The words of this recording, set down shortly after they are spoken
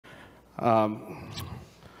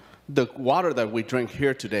the water that we drink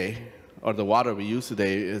here today, or the water we use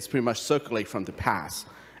today, is pretty much circulate from the past.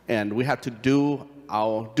 And we have to do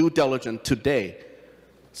our due diligence today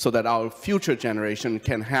so that our future generation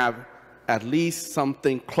can have at least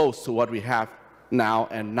something close to what we have now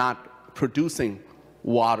and not producing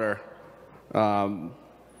water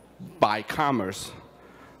by commerce.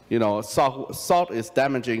 You know, salt is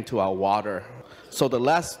damaging to our water. So the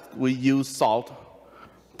less we use salt,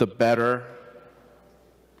 the better,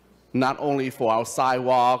 not only for our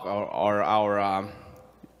sidewalk or our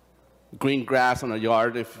green grass on the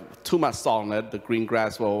yard. If too much salt in it, the green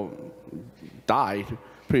grass will die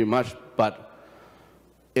pretty much, but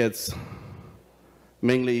it's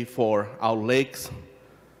mainly for our lakes.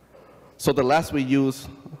 So the less we use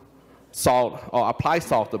salt or apply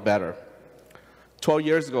salt, the better. 12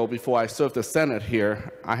 years ago, before I served the Senate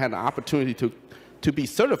here, I had an opportunity to be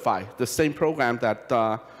certified, the same program that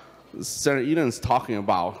Senator Eden's talking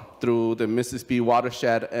about through the Mississippi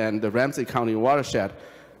watershed and the Ramsey County watershed.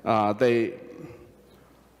 They,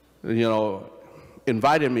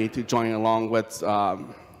 invited me to join along with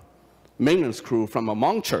maintenance crew from a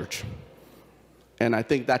Hmong church. And I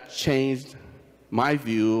think that changed my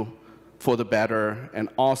view for the better and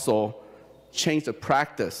also changed the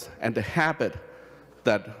practice and the habit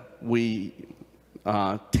that we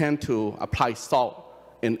tend to apply salt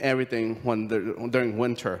in everything during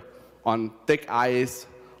winter, on thick ice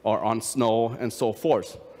or on snow and so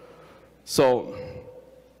forth. So,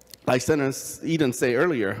 like Senator Eden said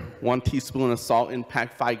earlier, 1 teaspoon of salt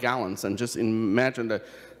impacts 5 gallons. And just imagine the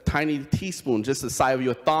tiny teaspoon, just the size of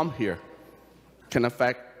your thumb here, can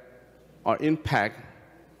affect or impact,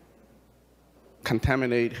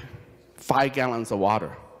 contaminate 5 gallons of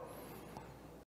water.